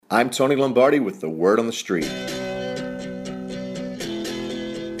I'm Tony Lombardi with the Word on the Street.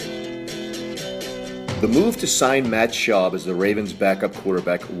 The move to sign Matt Schaub as the Ravens' backup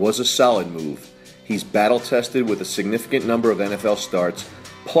quarterback was a solid move. He's battle-tested with a significant number of NFL starts,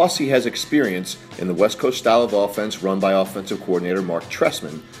 plus he has experience in the West Coast style of offense run by offensive coordinator Mark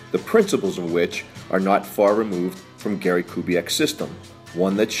Trestman, the principles of which are not far removed from Gary Kubiak's system,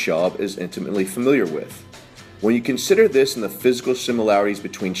 one that Schaub is intimately familiar with. When you consider this and the physical similarities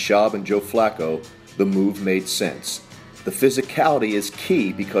between Schaub and Joe Flacco, the move made sense. The physicality is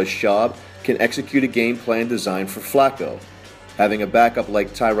key because Schaub can execute a game plan designed for Flacco. Having a backup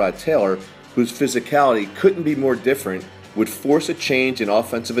like Tyrod Taylor, whose physicality couldn't be more different, would force a change in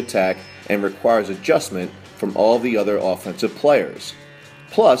offensive attack and requires adjustment from all the other offensive players.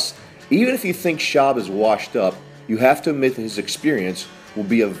 Plus, even if you think Schaub is washed up, you have to admit that his experience will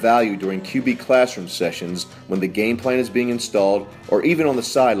be of value during QB classroom sessions when the game plan is being installed, or even on the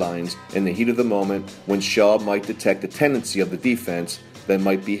sidelines in the heat of the moment when Schaub might detect a tendency of the defense that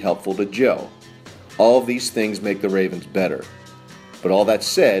might be helpful to Joe. All of these things make the Ravens better. But all that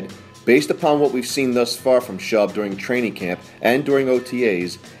said, based upon what we've seen thus far from Schaub during training camp and during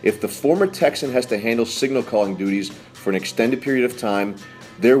OTAs, if the former Texan has to handle signal calling duties for an extended period of time,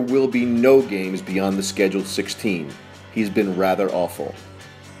 there will be no games beyond the scheduled 16. He's been rather awful.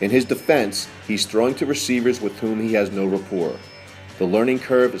 In his defense, he's throwing to receivers with whom he has no rapport. The learning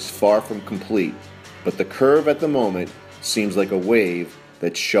curve is far from complete, but the curve at the moment seems like a wave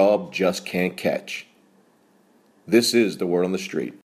that Schaub just can't catch. This is the Word on the Street.